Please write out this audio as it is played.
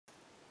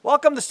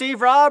Welcome to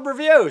Steve Robb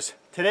Reviews.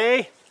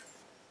 Today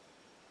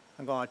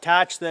I'm going to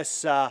attach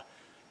this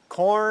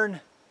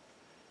corn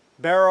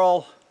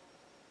barrel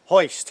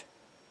hoist.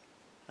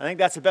 I think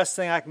that's the best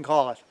thing I can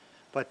call it.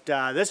 But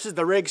this is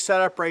the rig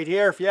setup right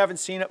here. If you haven't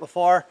seen it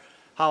before,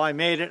 how I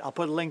made it, I'll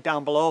put a link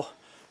down below.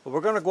 But we're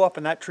going to go up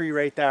in that tree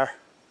right there.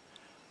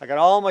 I got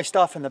all my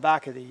stuff in the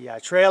back of the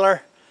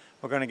trailer.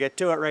 We're going to get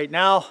to it right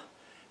now.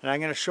 And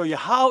I'm going to show you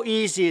how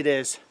easy it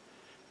is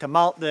to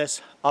mount this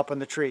up in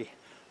the tree.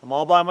 I'm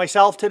all by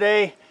myself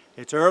today.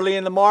 It's early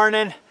in the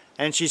morning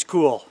and she's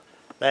cool.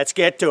 Let's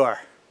get to her.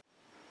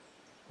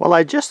 Well,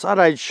 I just thought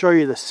I'd show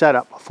you the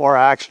setup before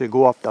I actually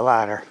go up the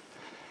ladder.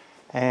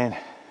 And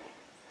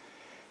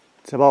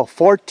it's about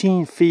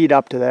 14 feet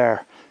up to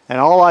there. And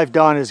all I've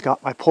done is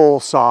got my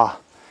pole saw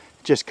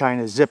just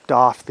kind of zipped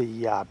off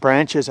the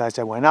branches as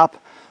I went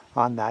up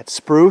on that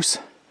spruce.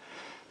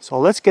 So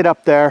let's get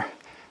up there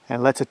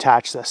and let's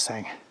attach this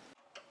thing.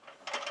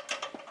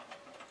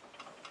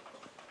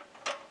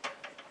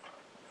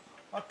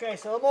 Okay,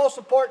 so the most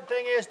important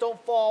thing is don't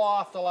fall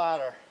off the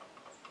ladder.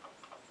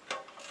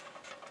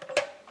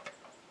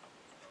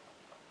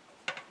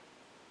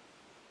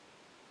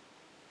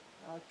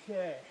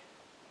 Okay,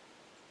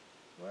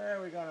 where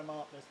are we going to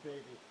mount this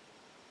baby?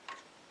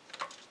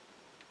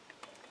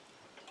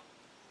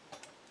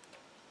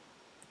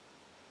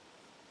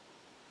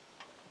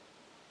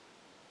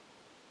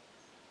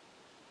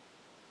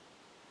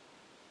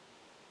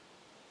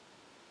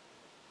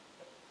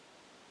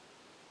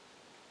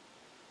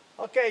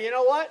 Okay, you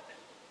know what?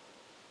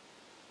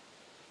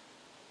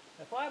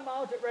 If I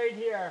mount it right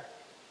here,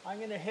 I'm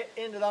going to hit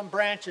into them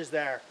branches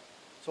there.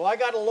 So I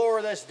got to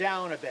lower this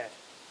down a bit.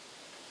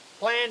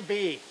 Plan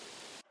B.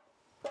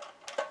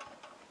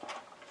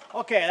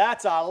 Okay,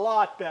 that's a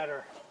lot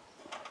better.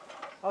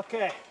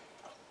 Okay.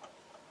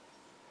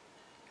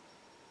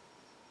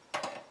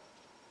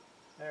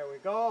 There we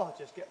go. I'll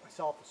just get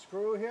myself a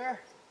screw here.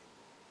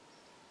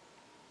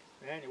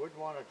 Man, you wouldn't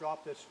want to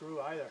drop this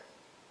screw either.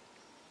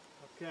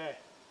 Okay.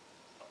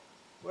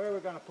 Where are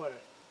we going to put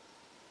it?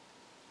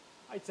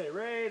 I'd say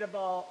right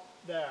about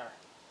there.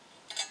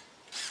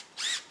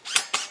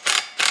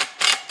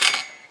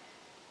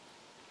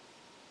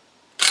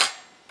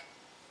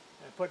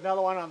 And put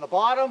another one on the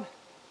bottom.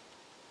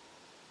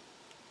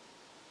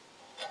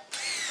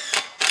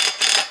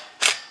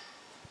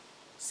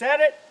 Set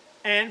it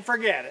and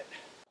forget it.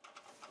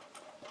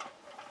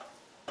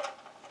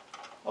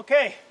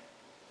 Okay,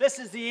 this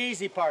is the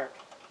easy part.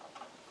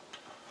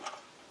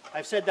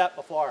 I've said that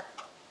before.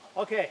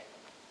 Okay.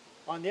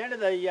 On the end of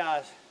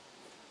the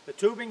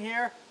tubing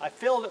here, I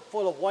filled it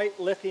full of white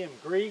lithium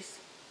grease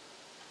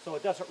so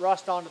it doesn't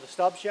rust onto the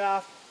stub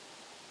shaft.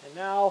 And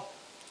now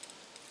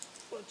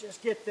we'll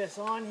just get this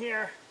on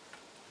here.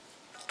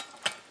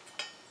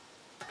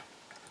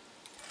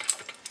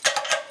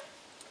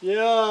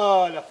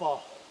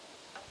 Beautiful.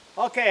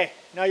 Okay,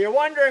 now you're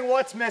wondering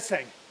what's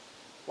missing.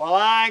 Well,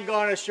 I'm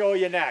going to show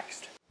you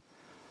next.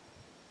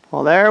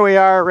 Well, there we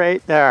are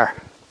right there.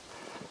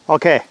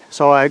 Okay,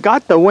 so I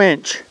got the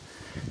winch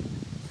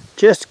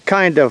just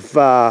kind of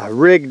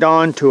rigged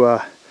onto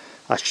a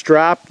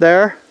strap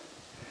there,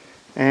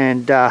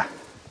 and I'll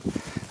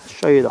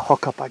show you the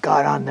hookup I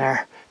got on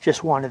there.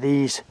 Just one of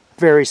these,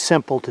 very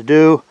simple to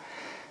do.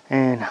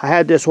 And I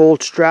had this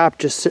old strap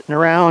just sitting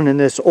around in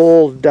this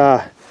old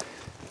here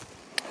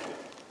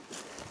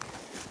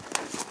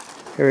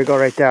we go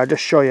right there. I'll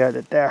just show you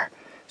it there.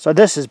 So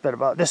this is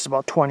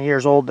about 20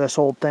 years old, this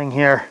old thing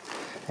here.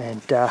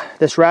 And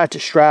this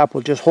ratchet strap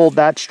will just hold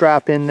that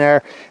strap in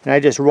there. And I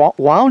just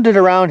wound it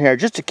around here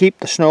just to keep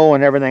the snow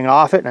and everything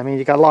off it. I mean,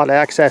 you got a lot of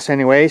excess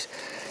anyways.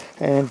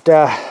 And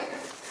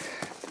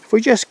if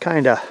we just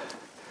kind of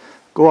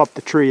go up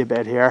the tree a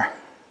bit here.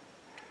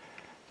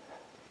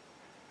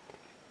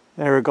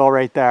 There we go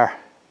right there.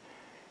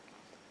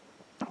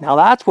 Now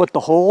that's what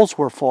the holes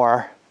were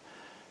for.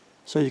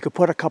 So you could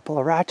put a couple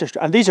of ratchets,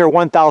 and these are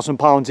 1,000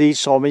 pounds each,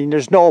 so I mean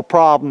there's no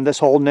problem this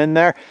holding in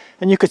there.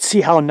 And you could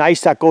see how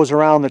nice that goes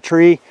around the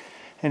tree,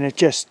 and it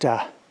just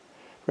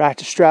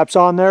ratchet straps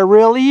on there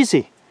real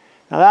easy.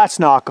 Now that's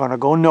not going to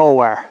go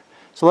nowhere.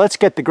 So let's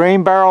get the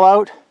grain barrel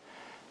out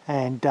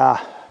and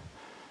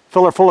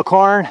fill her full of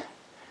corn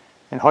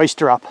and hoist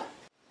her up.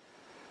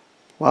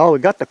 Well, we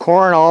got the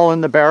corn all in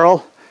the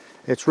barrel.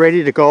 It's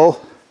ready to go,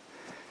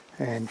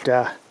 and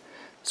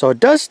so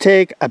it does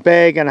take a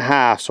bag and a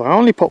half, so I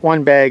only put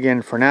one bag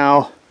in for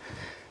now.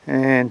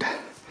 And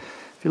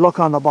if you look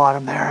on the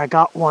bottom there, I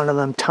got one of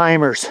them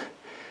timers.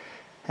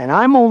 And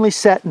I'm only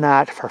setting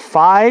that for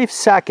 5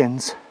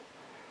 seconds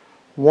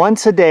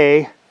once a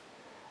day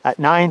at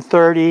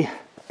 9:30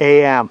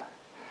 a.m.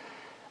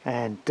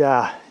 And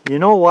you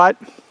know what?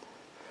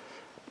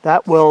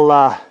 That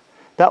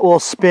will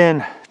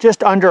spin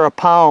just under a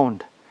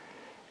pound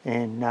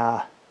in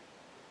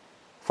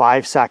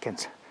 5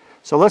 seconds.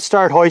 So let's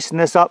start hoisting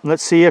this up and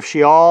let's see if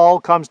she all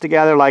comes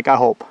together like I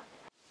hope.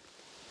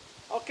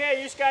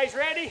 Okay, you guys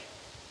ready?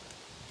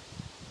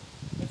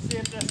 Let's see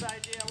if this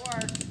idea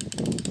works.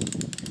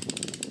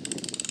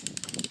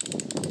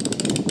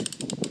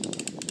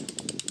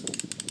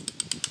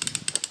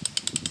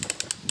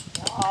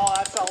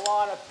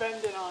 lot of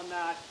bending on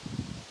that.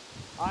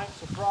 I'm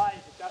surprised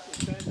it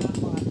doesn't bend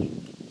that much.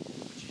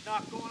 But she's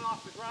not going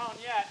off the ground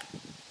yet.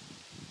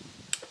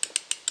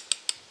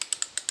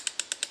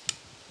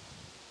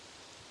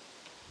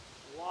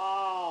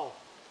 Wow.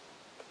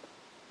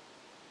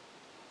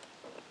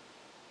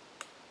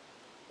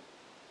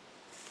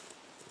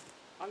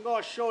 I'm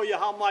going to show you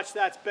how much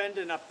that's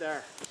bending up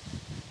there.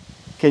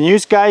 Can you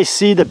guys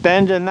see the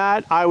bend in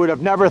that? I would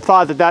have never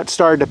thought that that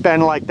started to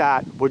bend like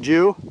that, would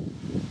you?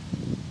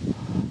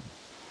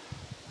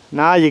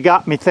 Now you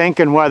got me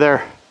thinking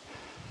whether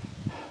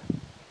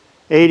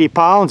 80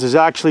 pounds is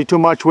actually too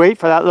much weight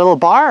for that little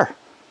bar.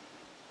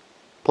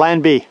 Plan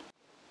B.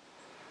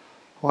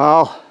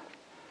 Well,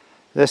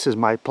 this is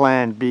my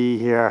plan B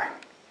here.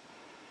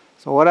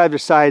 So what I've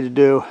decided to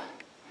do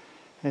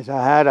is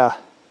I had a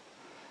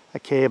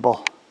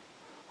cable.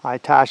 I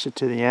attached it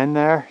to the end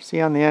there.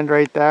 See on the end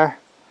right there?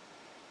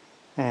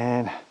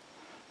 And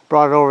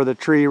brought it over the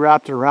tree,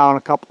 wrapped it around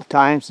a couple of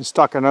times and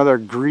stuck another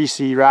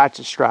greasy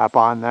ratchet strap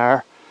on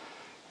there.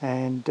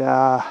 And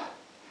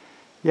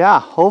yeah,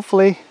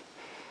 hopefully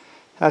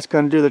that's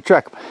going to do the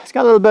trick. It's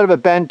got a little bit of a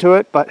bend to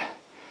it, but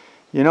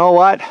you know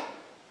what?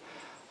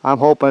 I'm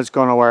hoping it's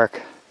going to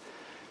work.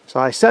 So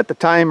I set the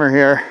timer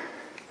here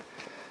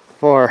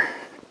for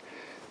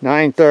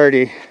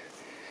 9:30,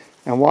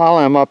 and while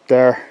I'm up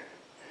there,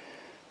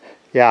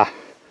 yeah,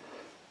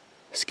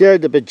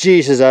 scared the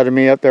bejesus out of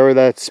me up there with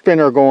that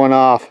spinner going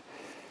off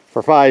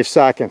for 5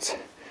 seconds.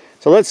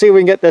 So let's see if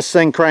we can get this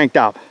thing cranked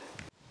up.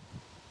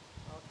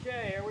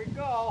 Okay, here we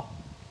go.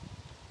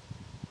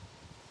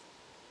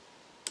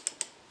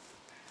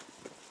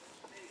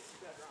 Maybe it's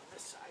better on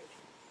this side.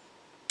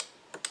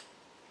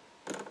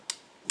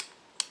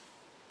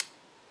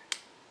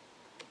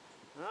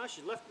 Well,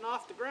 she's lifting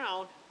off the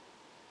ground.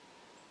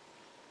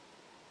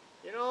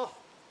 You know,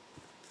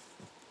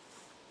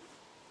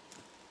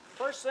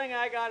 first thing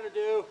I got to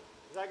do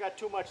is I got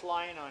too much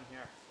line on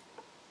here.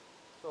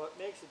 So it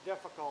makes it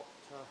difficult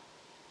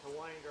to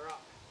wind her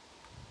up.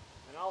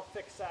 And I'll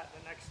fix that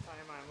the next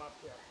time I'm up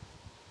here.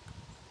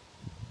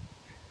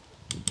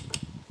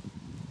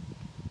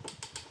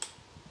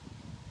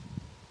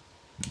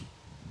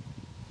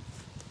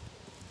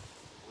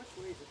 Which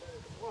way is it better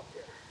to go up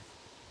here?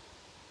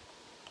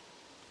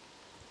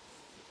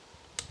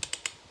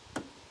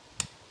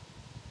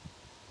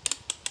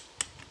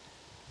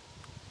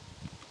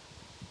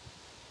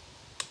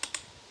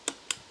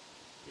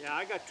 Yeah,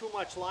 I got too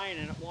much line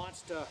and it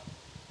wants to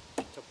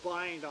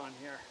bind on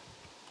here.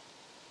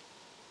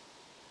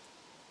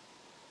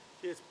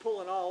 See, it's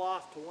pulling all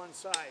off to one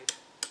side.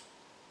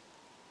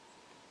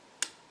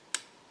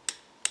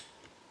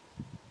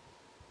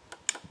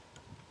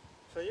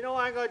 So you know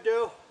what I'm going to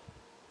do?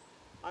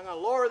 I'm going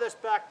to lower this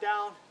back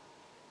down,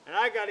 and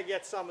I got to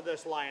get some of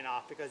this line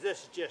off because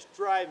this is just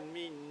driving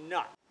me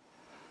nuts.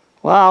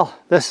 Well,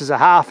 this is a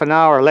half an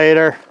hour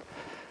later,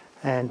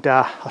 and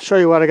I'll show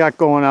you what I got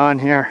going on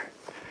here.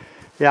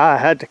 Yeah, I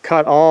had to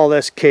cut all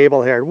this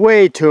cable here.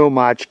 Way too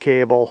much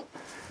cable.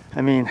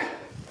 I mean,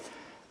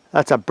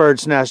 that's a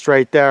bird's nest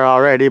right there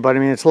already, but I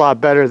mean, it's a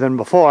lot better than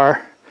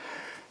before.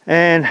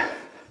 And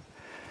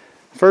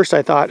first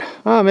I thought,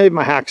 oh, maybe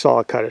my hacksaw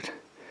will cut it.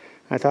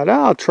 I thought, oh,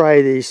 I'll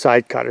try these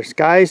side cutters.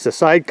 Guys, the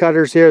side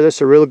cutters here, this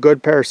is a real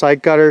good pair of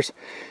side cutters.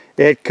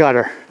 It cut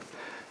her.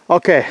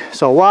 Okay,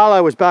 so while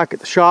I was back at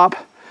the shop,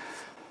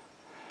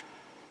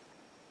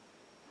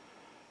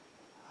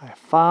 I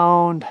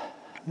found,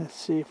 let's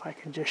see if I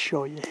can just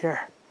show you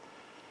here.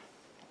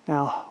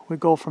 Now, we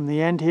go from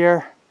the end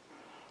here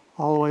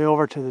all the way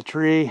over to the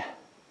tree.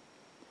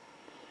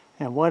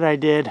 And what I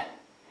did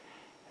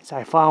is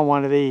I found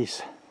one of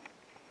these.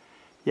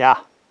 Yeah,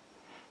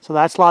 so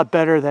that's a lot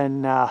better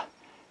than,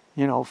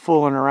 you know,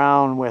 fooling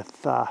around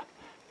with the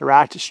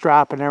ratchet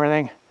strap and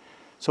everything.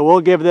 So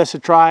we'll give this a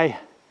try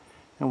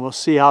and we'll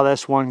see how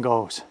this one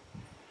goes.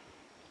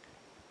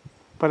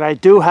 But I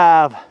do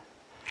have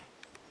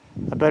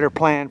a better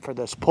plan for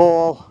this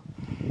pole.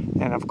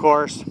 And of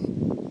course,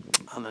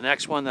 on the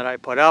next one that I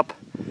put up,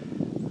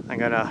 I'm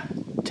gonna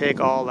take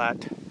all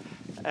that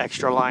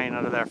extra line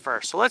out of there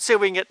first. So let's see if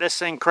we can get this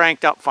thing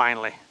cranked up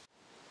finally.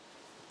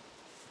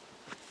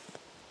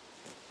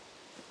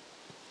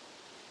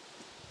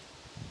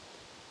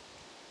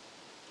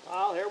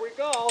 Well, here we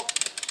go.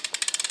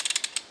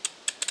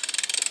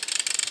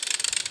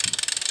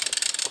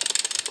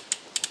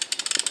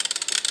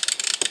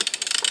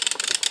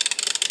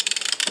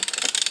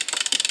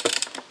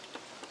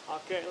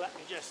 Okay, let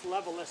me just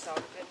level this out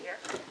a bit here.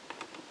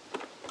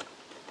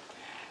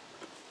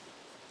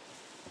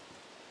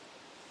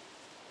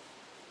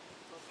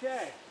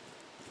 Okay,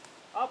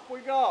 up we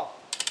go.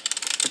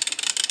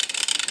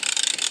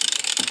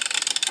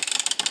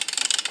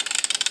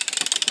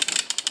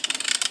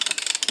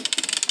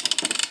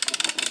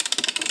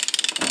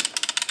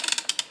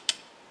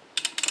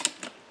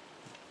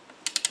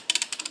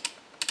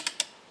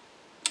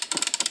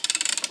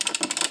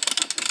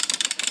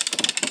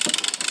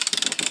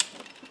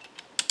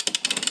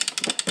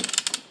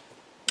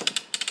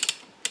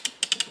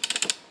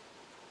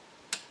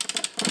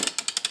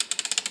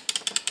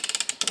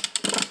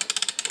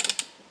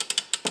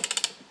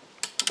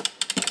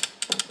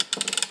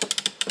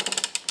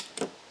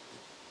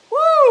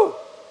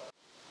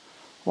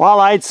 Well,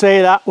 I'd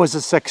say that was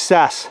a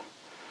success.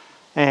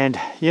 And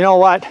you know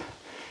what?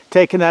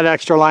 Taking that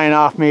extra line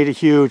off made a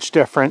huge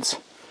difference.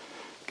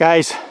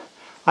 Guys,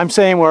 I'm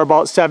saying we're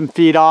about 7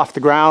 feet off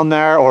the ground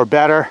there or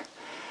better.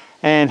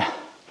 And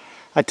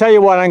I tell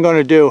you what I'm going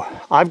to do.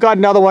 I've got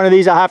another one of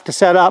these I have to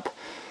set up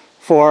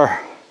for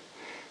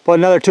about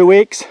another 2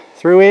 weeks,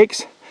 3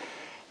 weeks.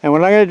 And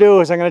what I'm going to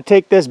do is I'm going to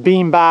take this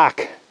beam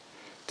back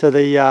to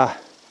the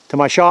to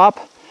my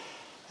shop,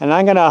 and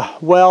I'm going to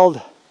weld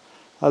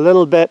a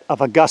little bit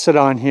of a gusset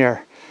on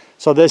here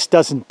so this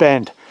doesn't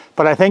bend.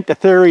 But I think the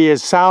theory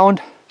is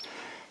sound,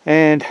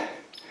 and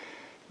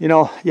you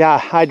know,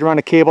 yeah, I'd run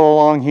a cable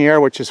along here,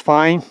 which is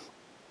fine.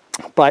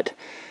 But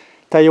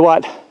tell you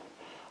what,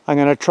 I'm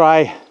going to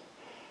try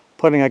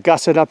putting a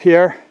gusset up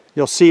here.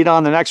 You'll see it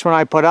on the next one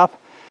I put up.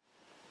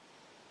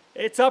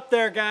 It's up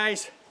there,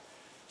 guys.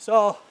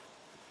 So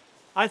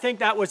I think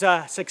that was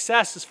a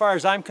success as far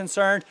as I'm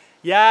concerned.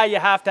 Yeah, you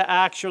have to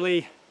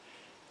actually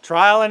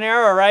trial and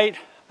error, right?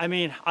 I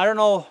mean, I don't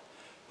know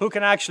who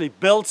can actually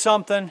build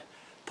something,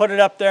 put it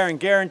up there and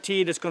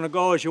guaranteed it's going to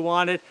go as you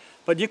want it.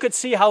 But you could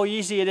see how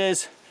easy it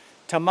is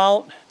to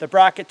mount the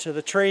bracket to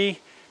the tree.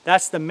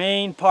 That's the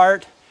main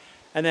part.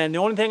 And then the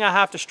only thing I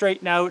have to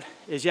straighten out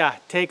is, yeah,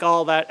 take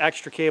all that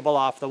extra cable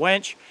off the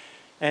winch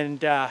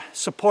and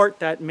support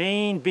that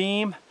main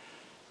beam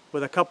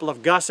with a couple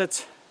of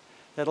gussets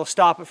that'll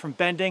stop it from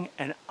bending.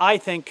 And I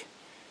think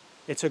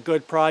it's a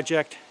good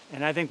project,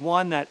 and I think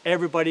one that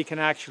everybody can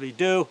actually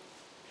do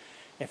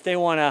if they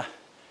want to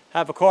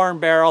have a corn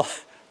barrel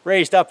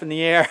raised up in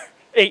the air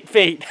 8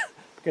 feet,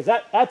 because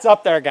that's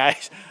up there,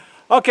 guys.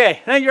 Okay,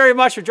 thank you very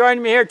much for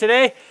joining me here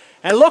today,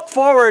 and look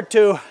forward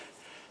to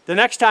the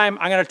next time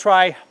I'm going to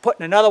try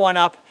putting another one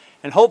up,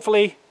 and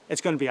hopefully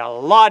it's going to be a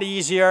lot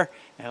easier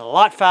and a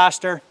lot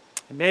faster,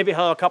 and maybe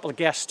I'll have a couple of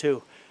guests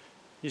too.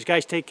 You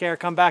guys take care.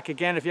 Come back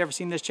again if you've ever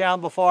seen this channel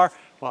before.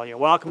 Well, you're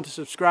welcome to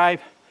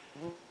subscribe.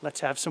 Let's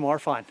have some more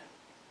fun.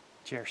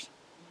 Cheers.